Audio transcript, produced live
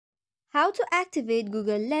How to activate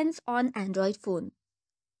Google Lens on Android phone.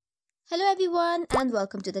 Hello everyone and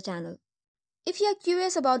welcome to the channel. If you are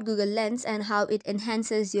curious about Google Lens and how it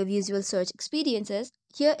enhances your visual search experiences,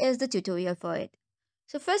 here is the tutorial for it.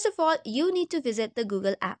 So first of all, you need to visit the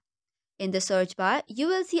Google app. In the search bar, you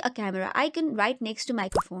will see a camera icon right next to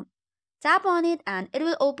microphone. Tap on it and it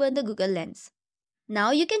will open the Google Lens.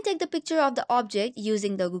 Now you can take the picture of the object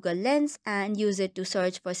using the Google Lens and use it to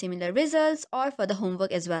search for similar results or for the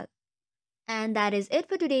homework as well. And that is it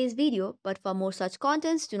for today's video, but for more such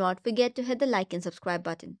contents, do not forget to hit the like and subscribe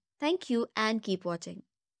button. Thank you and keep watching.